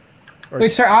 Wait,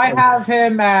 sir, I have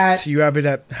him at... So you have him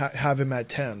at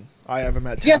 10. I have him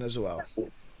at 10 as well.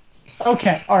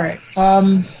 Okay, all right.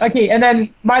 Okay, and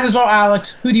then might as well,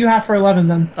 Alex. Who do you have for 11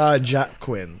 then? Jack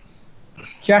Quinn.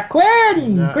 Jack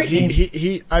Quinn. Great name.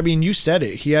 He. I mean, you said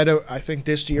it. He had I think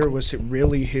this year was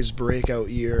really his breakout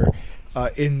year,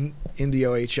 in the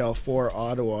OHL for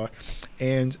Ottawa,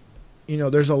 and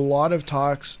there's a lot of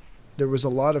talks. There was a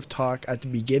lot of talk at the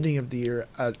beginning of the year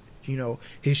at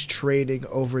his trading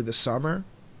over the summer,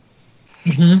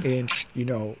 and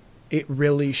it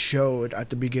really showed at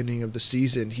the beginning of the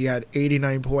season. He had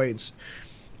 89 points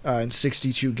in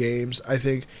 62 games. I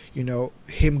think,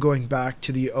 him going back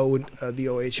to the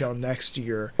OHL next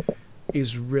year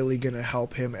is really going to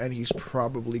help him, and he's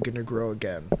probably going to grow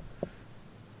again.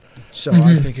 So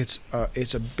I think it's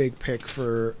a big pick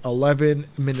for 11,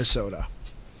 Minnesota.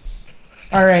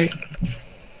 All right.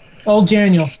 Old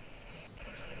Daniel.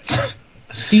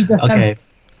 Okay.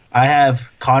 I have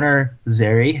Connor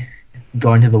Zary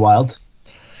going to the Wild.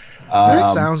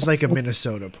 That sounds like a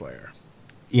Minnesota player.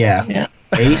 Yeah.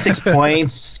 86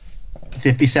 points,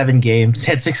 57 games,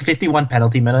 had 651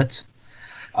 penalty minutes.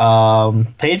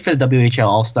 Played for the WHL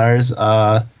All-Stars.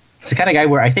 It's the kind of guy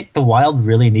where I think the Wild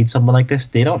really need someone like this.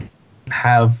 They don't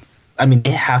have... I mean,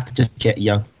 they have to just get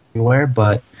young everywhere,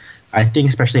 but I think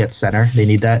especially at center, they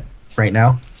need that right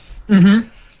now.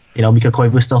 Mika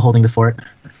Koivu's still holding the fort.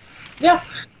 Yeah.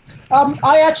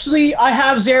 I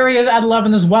have Zary at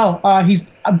 11 as well. He's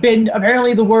been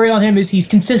apparently the worry on him is he's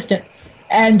consistent,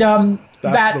 and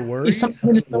that's the worry. Is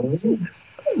something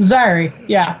Zary,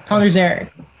 yeah, Connor Zary.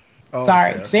 Oh,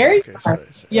 sorry, okay. Zary. Okay, sorry.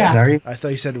 Yeah, Zary? I thought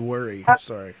you said worry.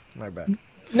 Sorry, my bad.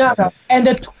 No. And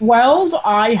at 12,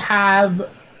 I have.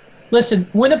 Listen,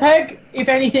 Winnipeg. If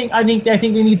anything, I think they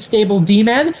need stable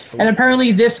D-men, and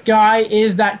apparently this guy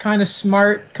is that kind of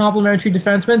smart, complementary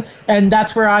defenseman, and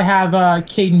that's where I have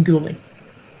Caden Gooley.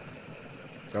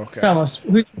 Okay. Fellas,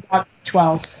 who's got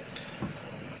 12?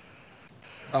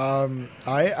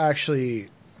 I actually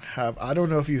have. I don't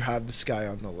know if you have this guy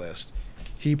on the list.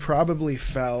 He probably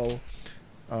fell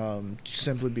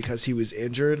simply because he was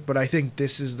injured, but I think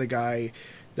this is the guy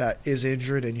that is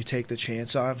injured and you take the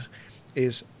chance on.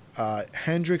 Is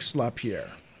Hendrix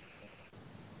Lapierre.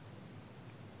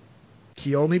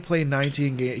 He only played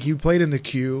 19 games. He played in the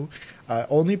queue,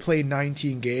 only played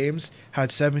 19 games,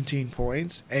 had 17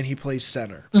 points, and he plays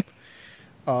center.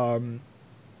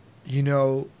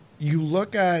 You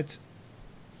look at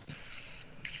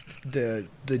the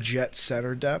Jets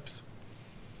center depth.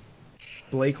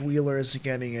 Blake Wheeler isn't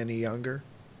getting any younger.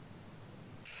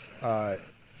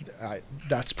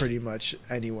 That's pretty much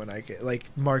anyone I get. Like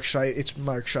it's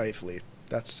Mark Scheifele.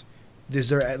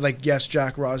 Yes,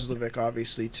 Jack Roslovic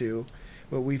obviously too,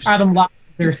 but we've Adam Locke,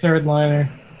 their third liner.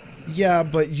 Yeah,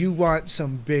 but you want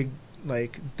some big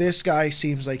this guy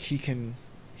seems like he can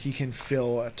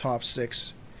fill a top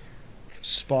 6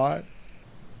 spot,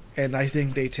 and I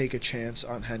think they take a chance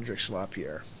on Hendrix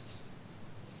Lapierre.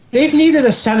 They've needed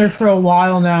a center for a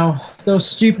while now. Those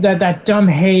stupid that dumb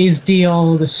Hayes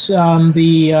deal. Paul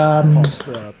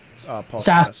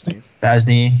Stastny,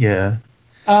 yeah.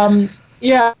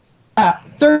 Yeah.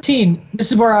 13.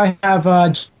 This is where I have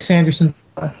Sanderson.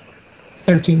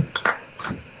 13.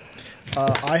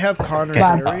 I have Connor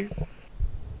Zary.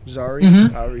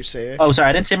 However you say it. Oh, sorry,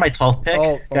 I didn't say my 12th pick.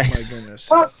 Oh my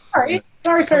goodness. Oh, sorry.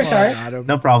 Adam.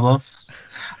 No problem.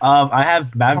 I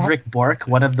have Maverick Bork,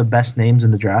 one of the best names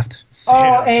in the draft.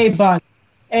 Oh, A bud.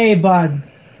 A bud.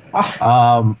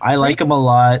 I like him a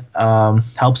lot.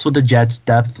 Helps with the Jets'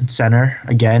 depth center.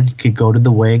 Again, he could go to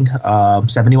the wing.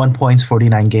 71 points,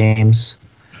 49 games.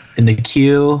 In the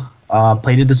queue,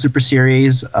 played in the Super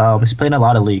Series. He's played in a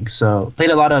lot of leagues. So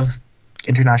played a lot of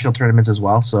international tournaments as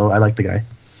well. So I like the guy.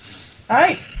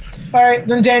 All right.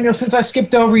 Then Daniel, since I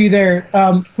skipped over you there,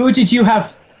 who did you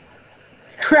have?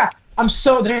 Crap.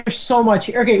 There's so much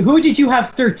here. Okay, who did you have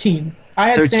 13? I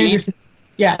had 13? Sanders.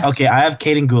 Yeah. Okay, I have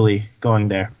Caden Gooley going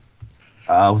there.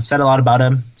 We've said a lot about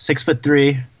him.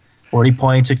 6'3", 40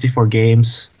 points, 64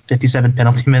 games, 57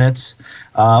 penalty minutes.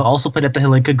 Also played at the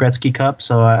Hlinka Gretzky Cup,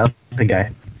 so I like the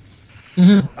guy.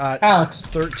 Mm-hmm. Alex.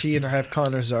 13, I have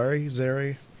Connor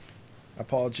Zary.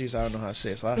 Apologies, I don't know how to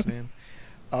say his last name.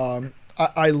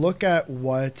 I look at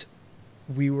what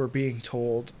we were being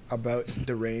told about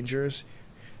the Rangers.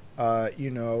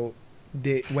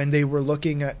 When they were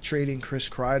looking at trading Chris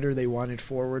Kreider, they wanted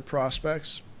forward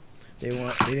prospects. They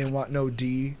didn't want no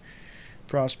D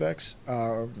prospects.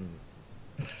 And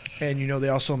they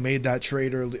also made that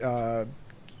trade early, I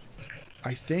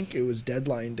think it was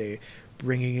deadline day,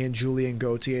 bringing in Julien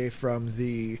Gauthier from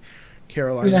the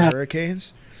Carolina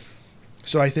Hurricanes.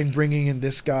 So I think bringing in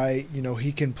this guy,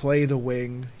 he can play the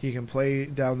wing, he can play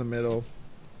down the middle.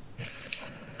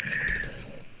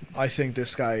 I think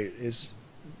this guy is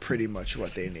pretty much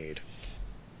what they need.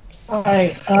 All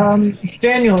right,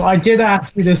 Daniel, I did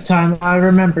ask you this time. I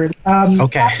remembered.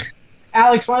 Okay.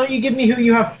 Alex, why don't you give me who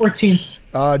you have 14th?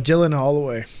 Dylan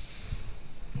Holloway.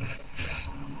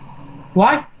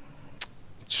 Why?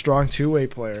 Strong two-way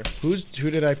player. Who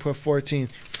did I put 14?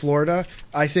 Florida.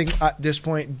 I think at this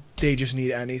point they just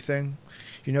need anything.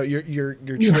 You're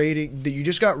trading. You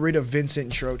just got rid of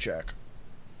Vincent Trocheck.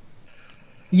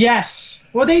 Yes.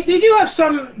 Well, they do have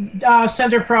some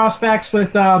center prospects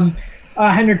with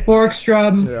Henrik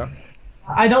Borgstrom. Yeah.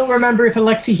 I don't remember if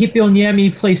Alexei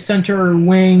Hippolyemi plays center or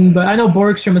wing, but I know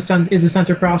Borgstrom is a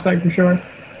center prospect for sure.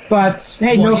 But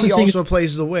hey, well, no he such thing. also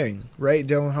plays the wing, right?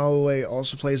 Dylan Holloway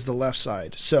also plays the left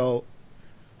side. So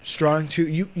strong two.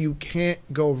 You can't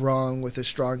go wrong with a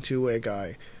strong two-way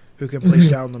guy who can play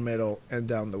down the middle and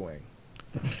down the wing.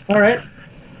 All right,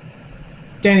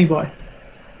 Danny boy.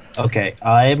 Okay,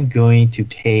 I am going to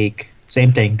take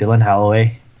same thing, Dylan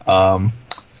Holloway.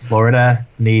 Florida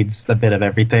needs a bit of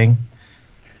everything.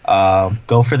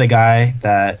 Go for the guy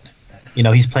that,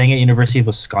 he's playing at University of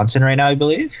Wisconsin right now, I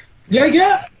believe.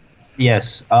 Yeah.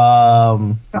 Yes.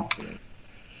 Yeah,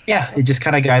 it's just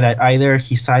kind of guy that either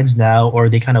he signs now or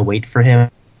they kind of wait for him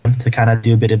to kind of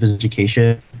do a bit of his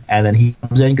education, and then he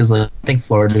comes in because I think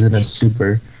Florida isn't a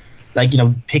super,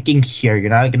 picking here. You're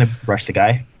not going to rush the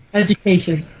guy.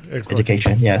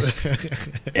 Education, yes.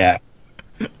 Yeah.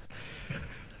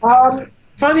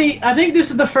 Funny, I think this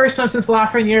is the first time since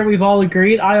Lafreniere we've all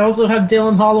agreed. I also have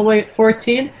Dylan Holloway at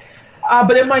 14.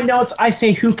 But in my notes, I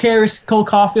say, who cares, Cole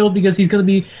Caulfield, because he's going to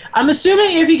be... I'm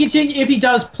assuming if he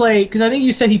does play, because I think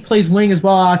you said he plays wing as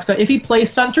well, Alex, that if he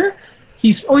plays center,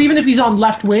 or even if he's on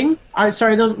left wing, I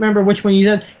don't remember which one you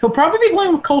said, he'll probably be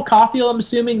playing with Cole Caulfield, I'm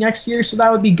assuming, next year, so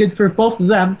that would be good for both of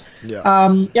them.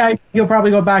 Yeah. He'll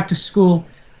probably go back to school.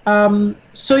 By the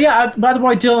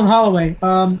way, Dylan Holloway.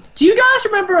 Do you guys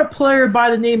remember a player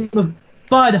by the name of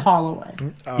Bud Holloway?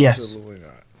 Absolutely not.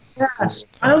 Yes.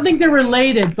 I don't think they're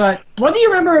related, but what do you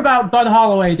remember about Bud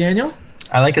Holloway, Daniel?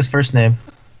 I like his first name.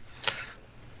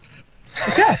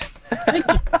 Okay. Thank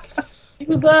you. He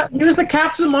was the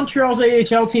captain of Montreal's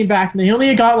AHL team back then. He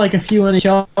only got like a few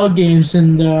NHL games,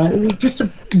 and just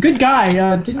a good guy.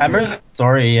 I remember the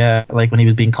story, like when he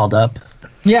was being called up.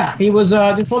 Yeah, he was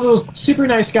just one of those super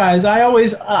nice guys.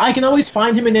 I can always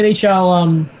find him in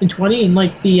NHL in 20 in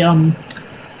like the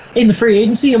in the free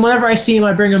agency, and whenever I see him,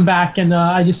 I bring him back, and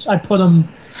I put him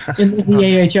in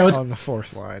the AHL. On the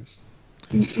fourth line.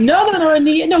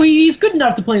 No, he's good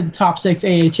enough to play in the top 6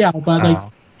 AHL, but like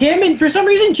him, and for some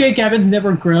reason Jake Evans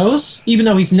never grows, even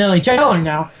though he's an NHLer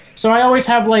now. So I always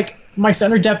have like my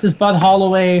center depth is Bud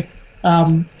Holloway,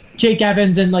 Jake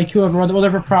Evans, and like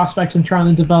whatever prospects I'm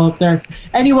trying to develop there.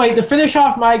 Anyway, to finish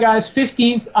off my guys,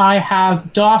 15th I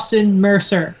have Dawson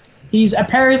Mercer. He's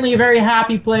apparently a very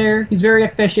happy player. He's very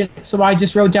efficient, so I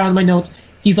just wrote down in my notes,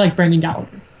 he's like Brendan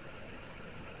Gallagher.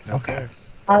 Okay.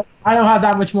 I don't have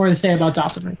that much more to say about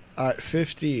Dawson. At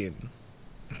 15,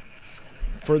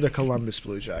 for the Columbus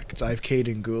Blue Jackets, I have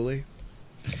Caden Gooley.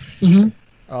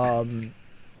 Mm-hmm.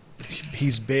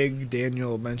 He's big.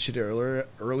 Daniel mentioned it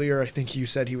earlier. I think you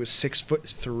said he was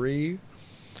 6'3",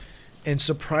 and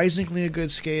surprisingly a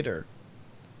good skater.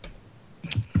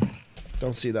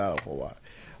 Don't see that a whole lot.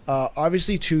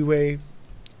 Obviously, two-way.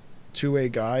 two-way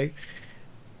guy.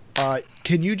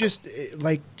 Can you just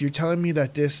you're telling me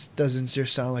that this doesn't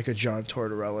just sound like a John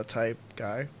Tortorella type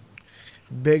guy?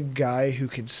 Big guy who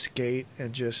can skate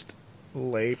and just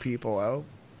lay people out?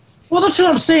 Well, that's what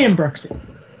I'm saying, Brooksy.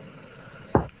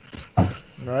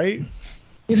 Right?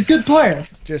 He's a good player.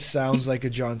 Just sounds like a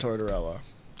John Tortorella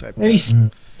type And he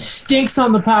stinks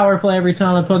on the power play every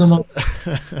time I put him up.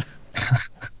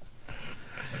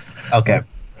 Okay.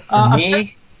 For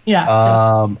me,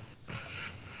 yeah.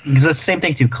 It's the same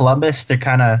thing too. Columbus, they're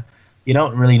kind of, you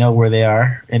don't really know where they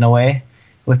are in a way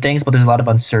with things, but there's a lot of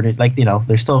uncertainty.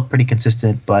 They're still pretty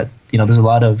consistent, but there's a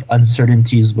lot of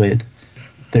uncertainties with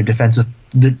their defensive.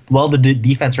 The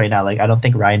defense right now. I don't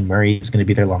think Ryan Murray is going to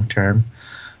be there long term.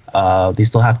 They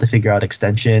still have to figure out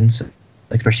extensions,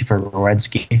 especially for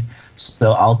Werenski.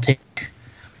 So I'll take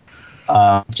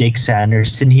Jake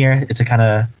Sanderson here. It's a kind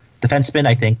of defenseman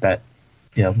I think that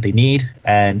they need,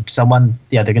 and someone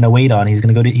they're going to wait on.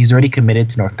 He's already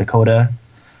committed to North Dakota.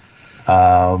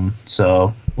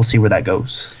 So we'll see where that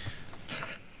goes.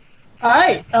 All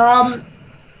right.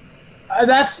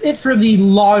 That's it for the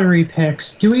lottery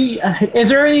picks. Is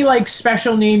there any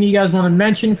special name you guys want to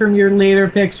mention from your later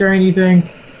picks or anything?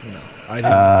 No,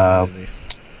 I didn't.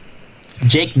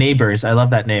 Jake Neighbors, I love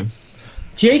that name.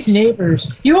 Jake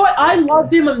Neighbors. You know what? I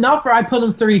loved him enough where I put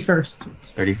him 31st.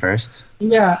 31st?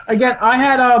 Yeah. Again, I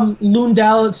had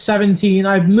Lundell at 17.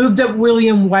 I moved up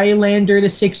William Wylander to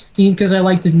 16 because I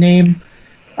liked his name.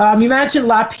 You mentioned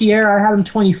Lapierre. I had him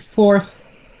 24th.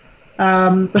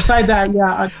 Beside that,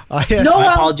 yeah. My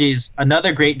apologies.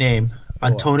 Another great name,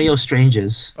 Antonio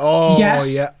Stranges. Oh,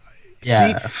 yes.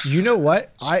 Yeah. See, you know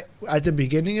what? At the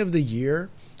beginning of the year,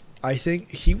 I think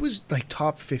he was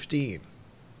top 15.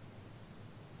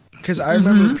 Because I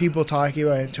remember people talking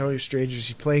about Antonio Stranges.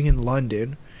 He's playing in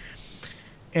London,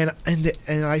 and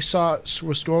I was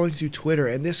scrolling through Twitter,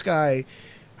 and this guy,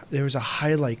 there was a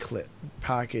highlight clip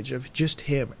package of just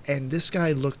him, and this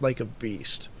guy looked like a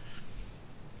beast.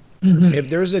 Mm-hmm.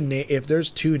 If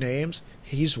there's two names,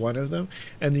 he's one of them,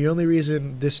 and the only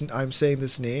reason I'm saying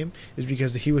this name is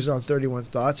because he was on 31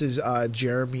 Thoughts. Is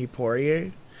Jeremy Poirier?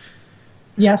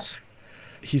 Yes.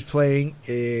 He's playing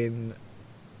in.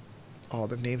 Oh,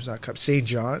 the name's not coming. St.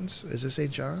 John's? Is it St.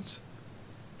 John's?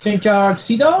 St. John's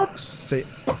Sea Dogs?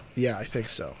 Yeah, I think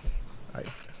so.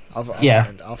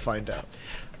 I'll find out.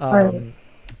 Right.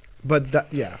 But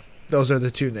those are the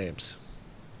two names.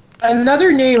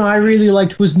 Another name I really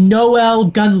liked was Noel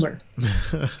Gunler.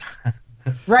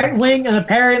 Right wing and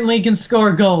apparently can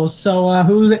score goals. So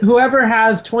whoever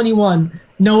has 21,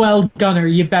 Noel Gunner,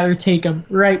 you better take him.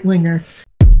 Right winger.